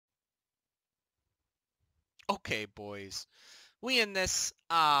Okay, boys. We in that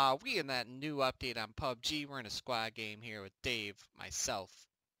new update on PUBG. We're in a squad game here with Dave, myself,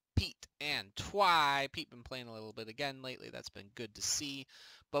 Pete, and Twy. Pete been playing a little bit again lately. That's been good to see.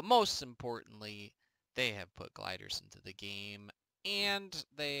 But most importantly, they have put gliders into the game, and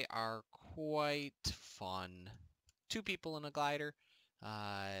they are quite fun. 2 people in a glider,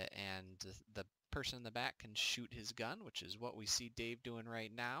 and the person in the back can shoot his gun, which is what we see Dave doing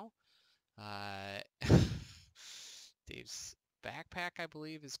right now. Dave's backpack, I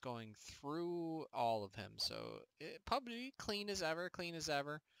believe, is going through all of him. So probably clean as ever, clean as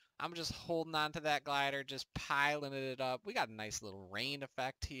ever. I'm just holding on to that glider, just piling it up. We got a nice little rain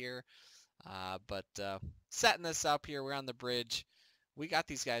effect here. But setting this up here, we're on the bridge. We got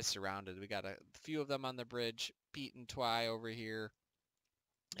these guys surrounded. We got a few of them on the bridge. Pete and Twy over here.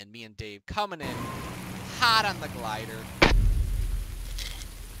 And me and Dave coming in hot on the glider.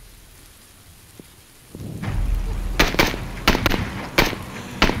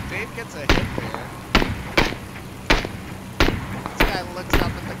 Dave gets a hit there. This guy looks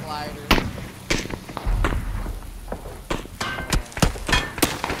up at the glider.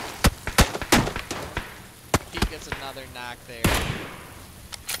 Pete gets another knock there.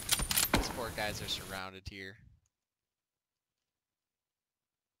 These poor guys are surrounded here.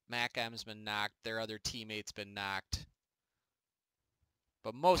 Mac M's been knocked. Their other teammate's been knocked.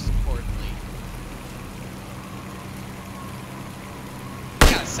 But most importantly,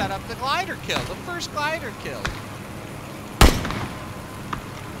 we gotta set up the glider kill. The first glider kill.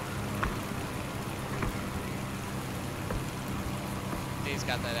 Dave's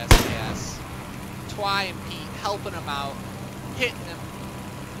got that SAS. Twy and Pete helping him out, hitting him,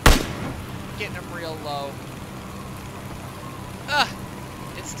 getting him real low.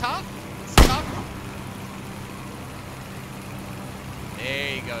 It's tough. It's tough.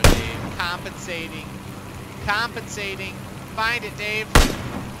 There you go, Dave. Compensating. Compensating. Find it, Dave.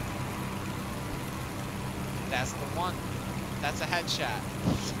 That's the one. That's a headshot.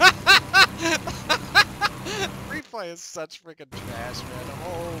 Replay is such freaking trash, man.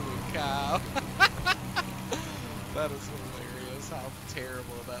 Holy cow. That is hilarious how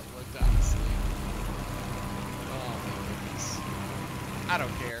terrible that looked, honestly. Oh my goodness. I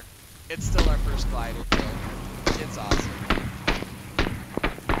don't care. It's still our first glider kill. It's awesome.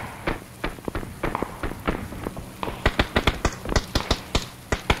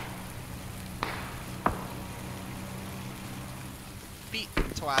 Pete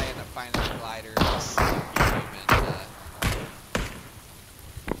and Twy end up finding the gliders.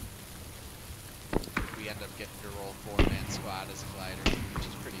 We end up getting to roll 4-man squad as a glider, which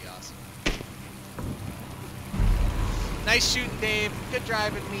is pretty awesome. Nice shooting, Dave. Good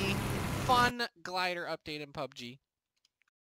driving me. Fun glider update in PUBG.